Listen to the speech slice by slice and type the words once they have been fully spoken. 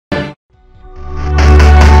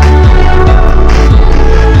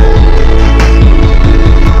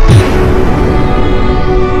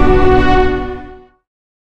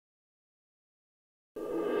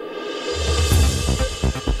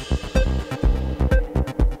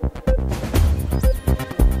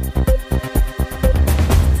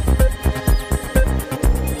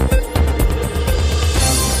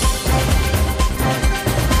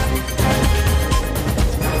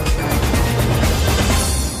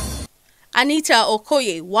Anita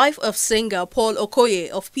Okoye, wife of singer Paul Okoye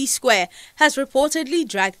of P-Square, has reportedly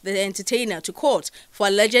dragged the entertainer to court for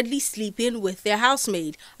allegedly sleeping with their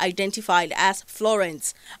housemaid, identified as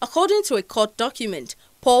Florence. According to a court document,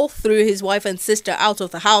 Paul threw his wife and sister out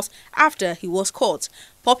of the house after he was caught.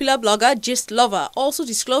 Popular blogger Gist Lover also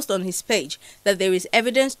disclosed on his page that there is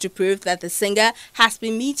evidence to prove that the singer has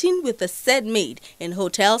been meeting with the said maid in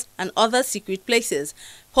hotels and other secret places.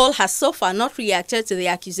 Paul has so far not reacted to the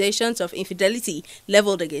accusations of infidelity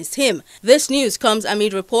leveled against him. This news comes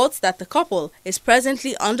amid reports that the couple is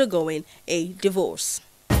presently undergoing a divorce.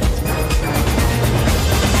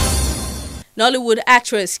 Nollywood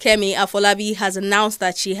actress Kemi Afolabi has announced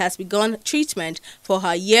that she has begun treatment for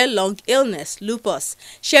her year-long illness, lupus.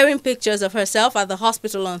 Sharing pictures of herself at the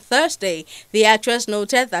hospital on Thursday, the actress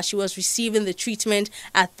noted that she was receiving the treatment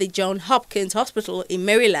at the Johns Hopkins Hospital in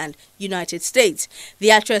Maryland, United States.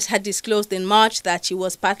 The actress had disclosed in March that she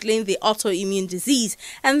was battling the autoimmune disease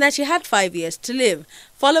and that she had 5 years to live.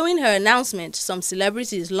 Following her announcement, some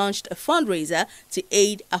celebrities launched a fundraiser to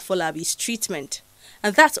aid Afolabi's treatment.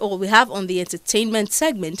 And that's all we have on the entertainment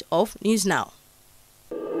segment of News Now.